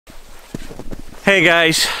Hey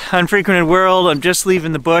guys, Unfrequented World. I'm just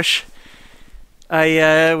leaving the bush.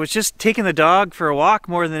 I was just taking the dog for a walk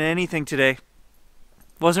more than anything today.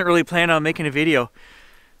 Wasn't really planning on making a video.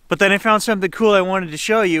 But then I found something cool I wanted to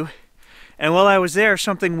show you. And while I was there,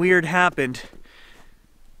 something weird happened.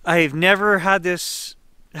 I've never had this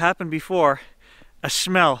happen before. A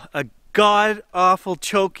smell. A god-awful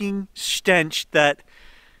choking stench that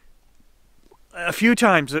a few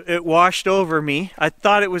times it washed over me. I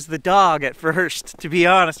thought it was the dog at first, to be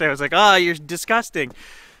honest. I was like, "Ah, you're disgusting."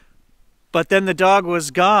 But then the dog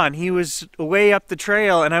was gone. He was way up the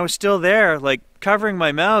trail and I was still there, like covering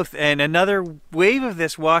my mouth, and another wave of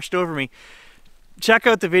this washed over me. Check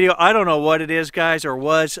out the video. I don't know what it is, guys, or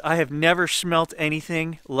was. I have never smelt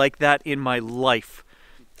anything like that in my life.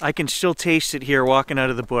 I can still taste it here walking out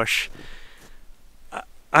of the bush.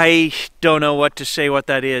 I don't know what to say what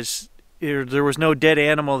that is. There was no dead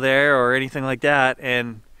animal there or anything like that,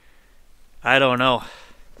 and I don't know.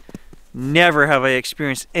 Never have I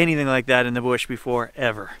experienced anything like that in the bush before,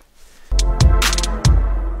 ever.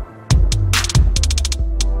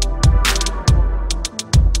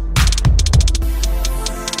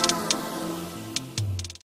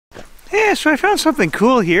 Yeah, so I found something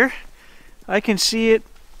cool here. I can see it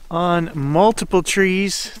on multiple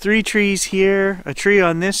trees. 3 trees here, a tree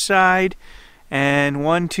on this side, and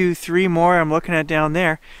 1, 2, 3 more I'm looking at down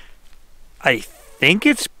there. I think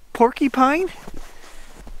it's porcupine.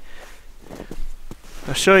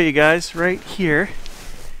 I'll show you guys right here.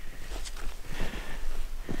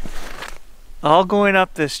 All going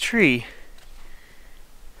up this tree.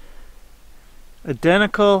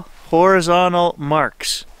 Identical horizontal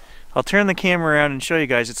marks. I'll turn the camera around and show you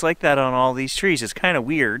guys. It's like that on all these trees. It's kind of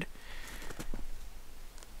weird.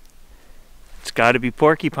 It's got to be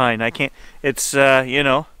porcupine. I can't, it's, you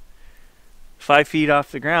know, 5 feet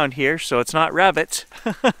off the ground here, so it's not rabbits.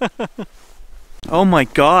 Oh my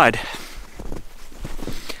God.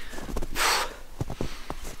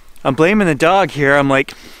 I'm blaming the dog here. I'm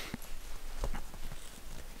like,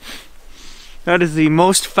 that is the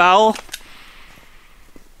most foul.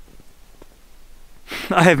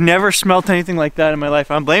 I have never smelt anything like that in my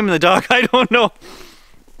life. I'm blaming the dog. I don't know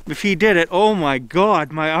if he did it. Oh my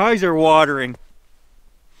God, my eyes are watering.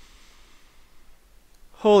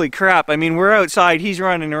 Holy crap. I mean, we're outside, he's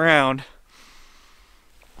running around.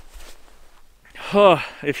 Oh,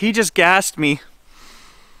 if he just gassed me.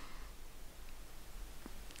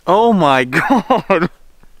 Oh my God.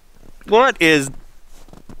 What is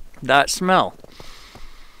that smell?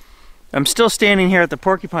 I'm still standing here at the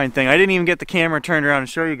porcupine thing. I didn't even get the camera turned around and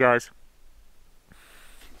show you guys.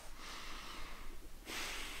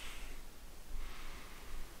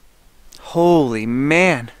 Holy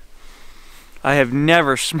man. I have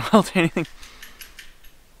never smelled anything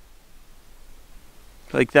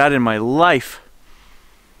like that in my life.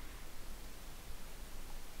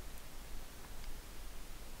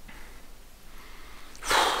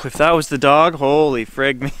 If that was the dog, holy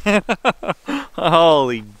frig, man.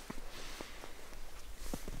 Holy.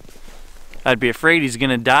 I'd be afraid he's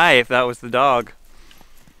gonna die if that was the dog.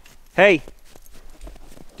 Hey,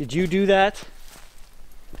 did you do that?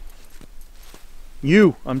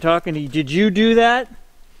 You, I'm talking to you. Did you do that?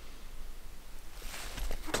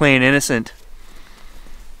 Playing innocent.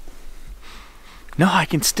 No, I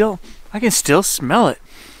can still smell it.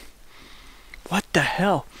 What the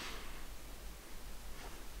hell?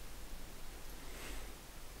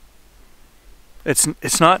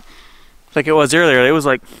 It's not like it was earlier. It was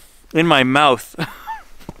like in my mouth.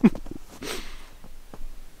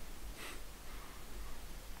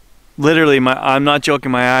 Literally, I'm not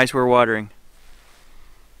joking, my eyes were watering.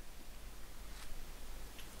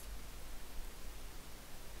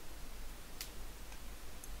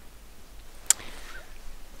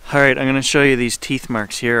 Alright, I'm going to show you these teeth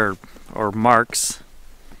marks here, or marks.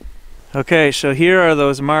 Okay, so here are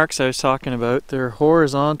those marks I was talking about. They're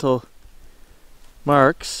horizontal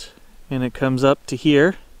marks, and it comes up to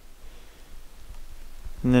here,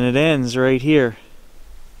 and then it ends right here.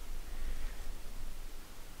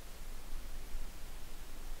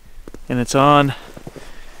 And it's on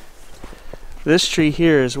this tree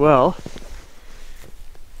here as well.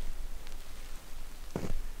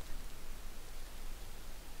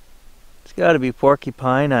 It's got to be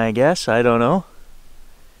porcupine, I guess. I don't know.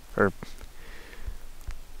 Or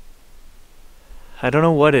I don't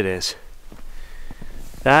know what it is.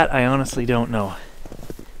 That I honestly don't know.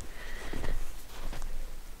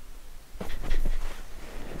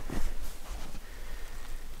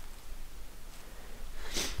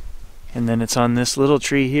 And then it's on this little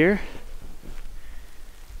tree here.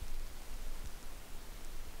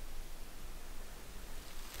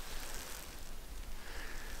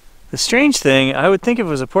 The strange thing, I would think if it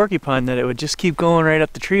was a porcupine that it would just keep going right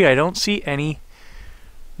up the tree. I don't see any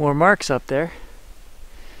more marks up there.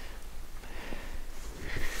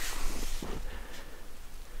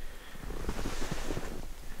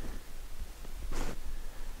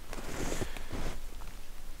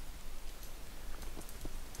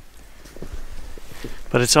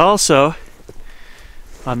 But it's also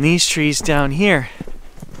on these trees down here.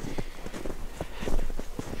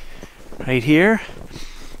 Right here.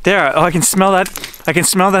 There, oh, I can smell that. I can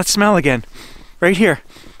smell that smell again. Right here.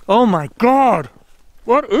 Oh my God.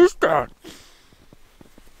 What is that?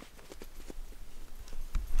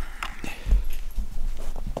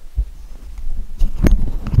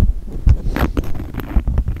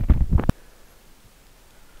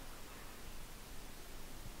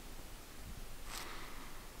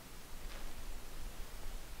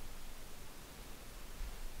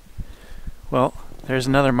 Well, there's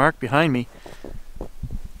another mark behind me.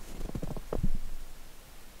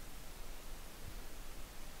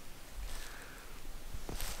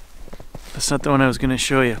 That's not the one I was going to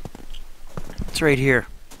show you. It's right here.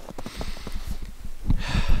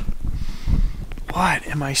 What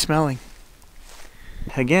am I smelling?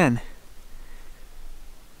 Again,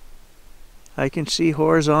 I can see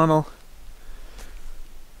horizontal.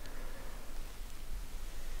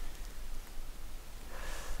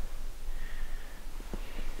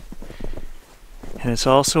 And it's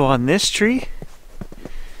also on this tree.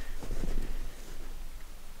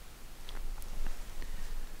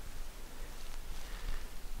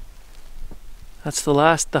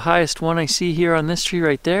 That's the highest one I see here on this tree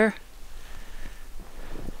right there.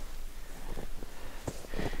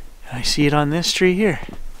 And I see it on this tree here.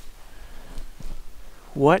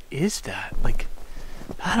 What is that? Like,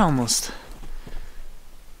 that almost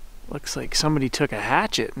looks like somebody took a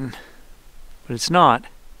hatchet, but it's not.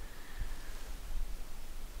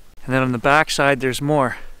 And then on the back side there's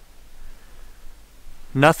more.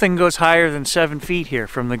 Nothing goes higher than 7 feet here,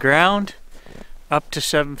 from the ground up to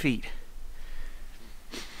 7 feet.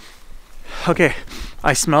 Okay,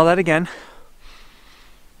 I smell that again.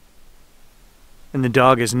 And the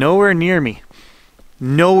dog is nowhere near me.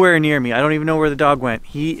 Nowhere near me. I don't even know where the dog went.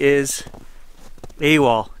 He is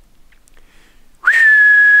AWOL.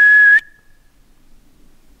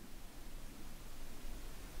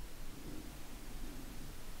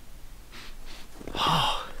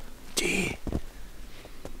 Oh, gee.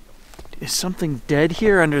 Is something dead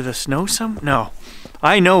here under the snow No.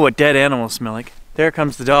 I know what dead animals smell like. There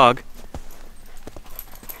comes the dog.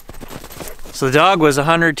 So the dog was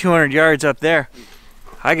 100, 200 yards up there.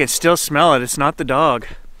 I can still smell it. It's not the dog.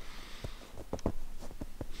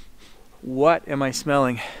 What am I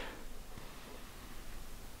smelling?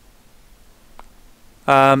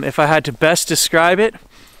 If I had to best describe it,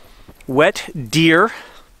 wet deer.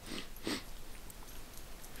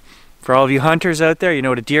 For all of you hunters out there, you know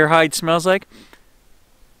what a deer hide smells like?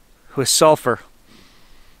 With sulfur.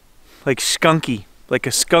 Like skunky. Like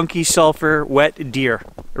a skunky sulfur wet deer.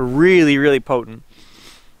 Really, really potent.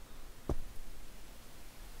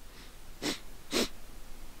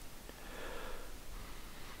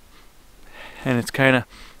 And it's kind of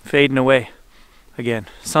fading away again.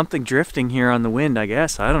 Something drifting here on the wind, I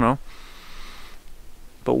guess. I don't know.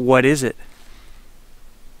 But what is it?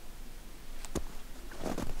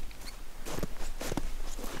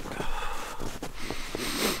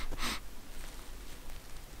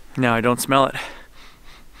 No, I don't smell it.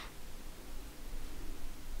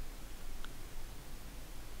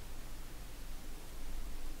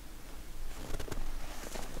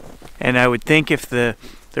 And I would think if there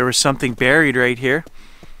was something buried right here,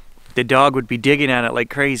 the dog would be digging at it like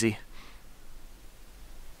crazy.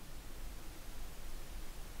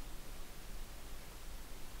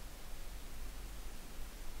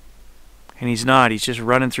 And he's not, he's just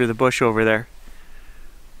running through the bush over there.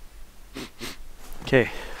 Okay.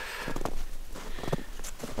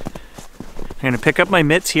 I'm going to pick up my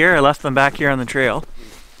mitts here. I left them back here on the trail.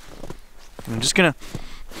 I'm just going to...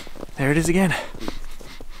 There it is again.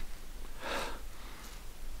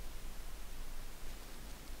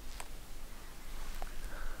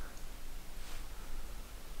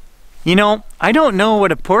 You know, I don't know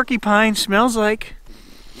what a porcupine smells like.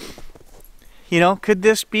 You know, could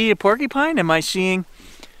this be a porcupine? Am I seeing...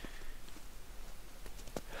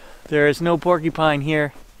 There is no porcupine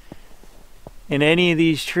here in any of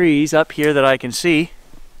these trees up here that I can see.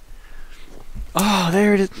 Oh,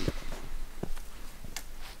 there it is.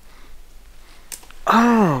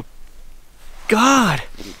 Oh, God.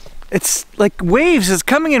 It's like waves. It's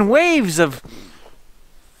coming in waves of...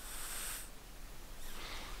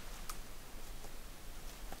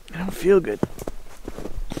 I don't feel good.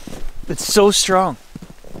 It's so strong.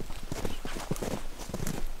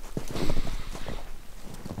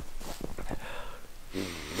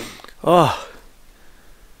 Oh.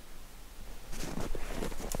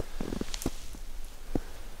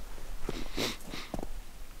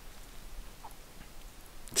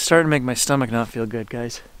 It's starting to make my stomach not feel good,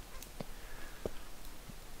 guys.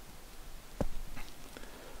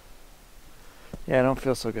 Yeah, I don't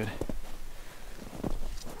feel so good.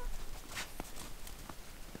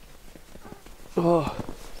 Oh.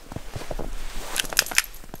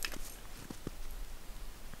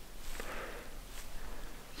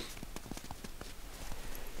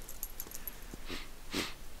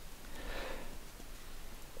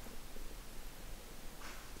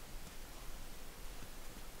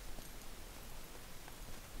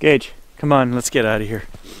 Gage, come on, let's get out of here.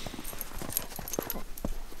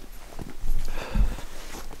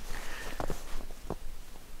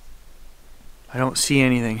 I don't see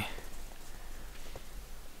anything.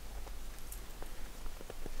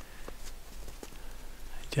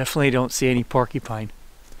 I definitely don't see any porcupine.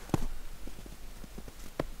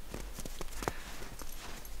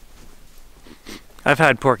 I've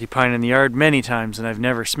had porcupine in the yard many times and I've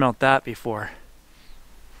never smelt that before.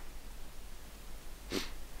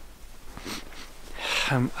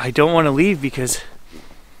 I don't want to leave because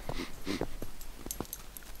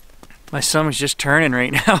my stomach's just turning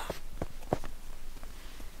right now.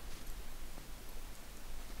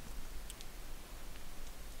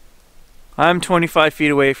 I'm 25 feet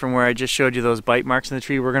away from where I just showed you those bite marks in the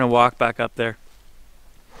tree. We're going to walk back up there.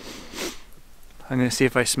 I'm going to see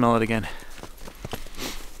if I smell it again.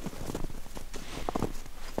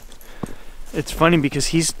 It's funny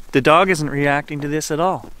because the dog isn't reacting to this at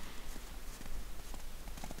all.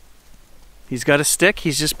 He's got a stick,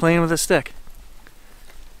 he's just playing with a stick.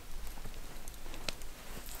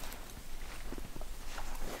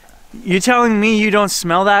 You telling me you don't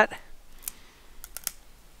smell that?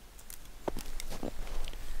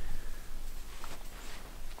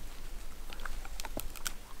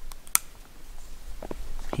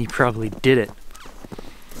 He probably did it.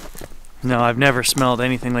 No, I've never smelled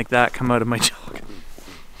anything like that come out of my dog.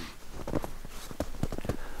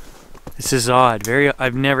 This is odd.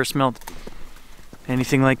 I've never smelled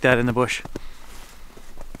anything like that in the bush.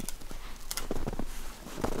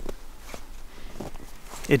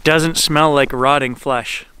 It doesn't smell like rotting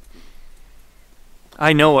flesh.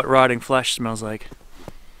 I know what rotting flesh smells like.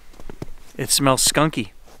 It smells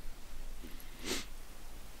skunky.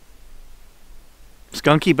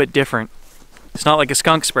 Skunky but different. It's not like a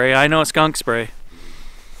skunk spray. I know a skunk spray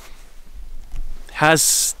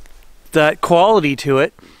has that quality to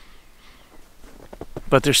it,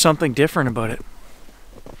 but there's something different about it.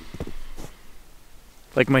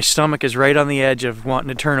 Like my stomach is right on the edge of wanting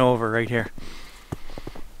to turn over right here.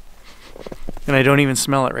 And I don't even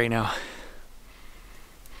smell it right now.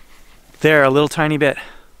 There, a little tiny bit.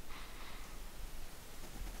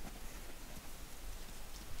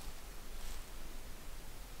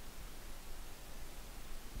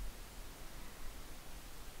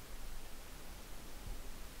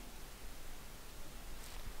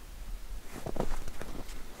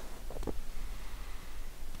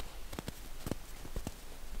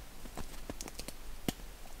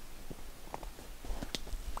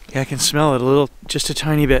 Yeah, I can smell it a little, just a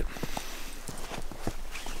tiny bit.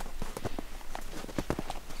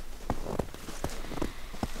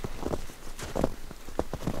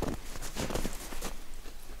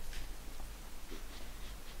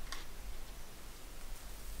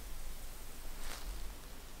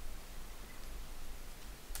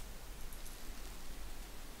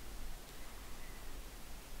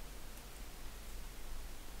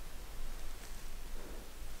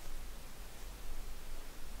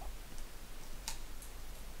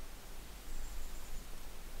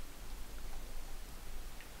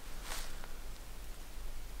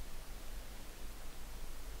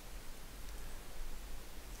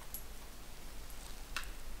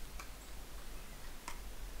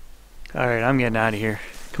 Alright, I'm getting out of here.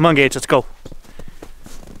 Come on, Gates, let's go.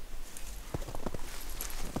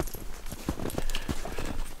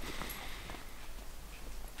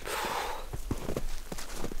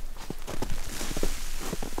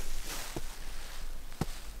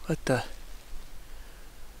 What the?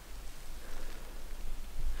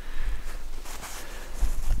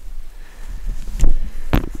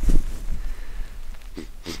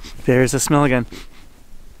 There's the smell again.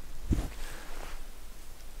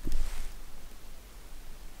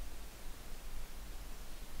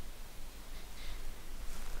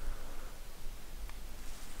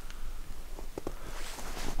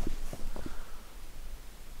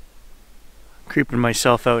 Creeping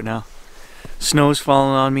myself out now. Snow's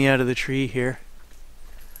falling on me out of the tree here.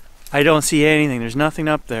 I don't see anything. There's nothing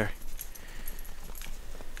up there.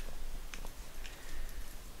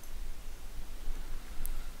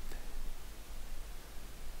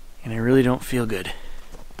 And I really don't feel good.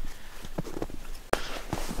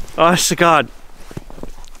 Honest to God,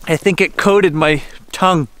 I think it coated my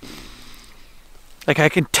tongue. Like I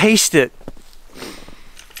can taste it.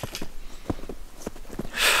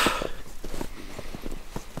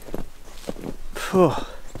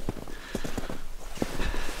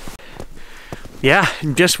 Yeah,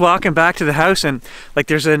 I'm just walking back to the house and like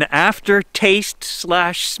there's an aftertaste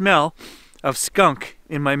slash smell of skunk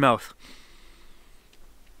in my mouth.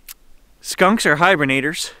 Skunks are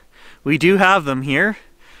hibernators. We do have them here.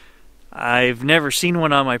 I've never seen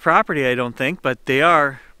one on my property, I don't think, but they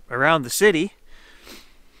are around the city.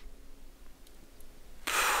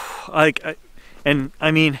 I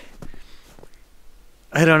mean,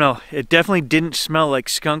 I don't know. It definitely didn't smell like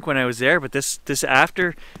skunk when I was there, but this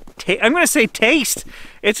I'm gonna say taste.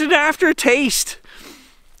 It's an aftertaste.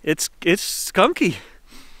 It's skunky.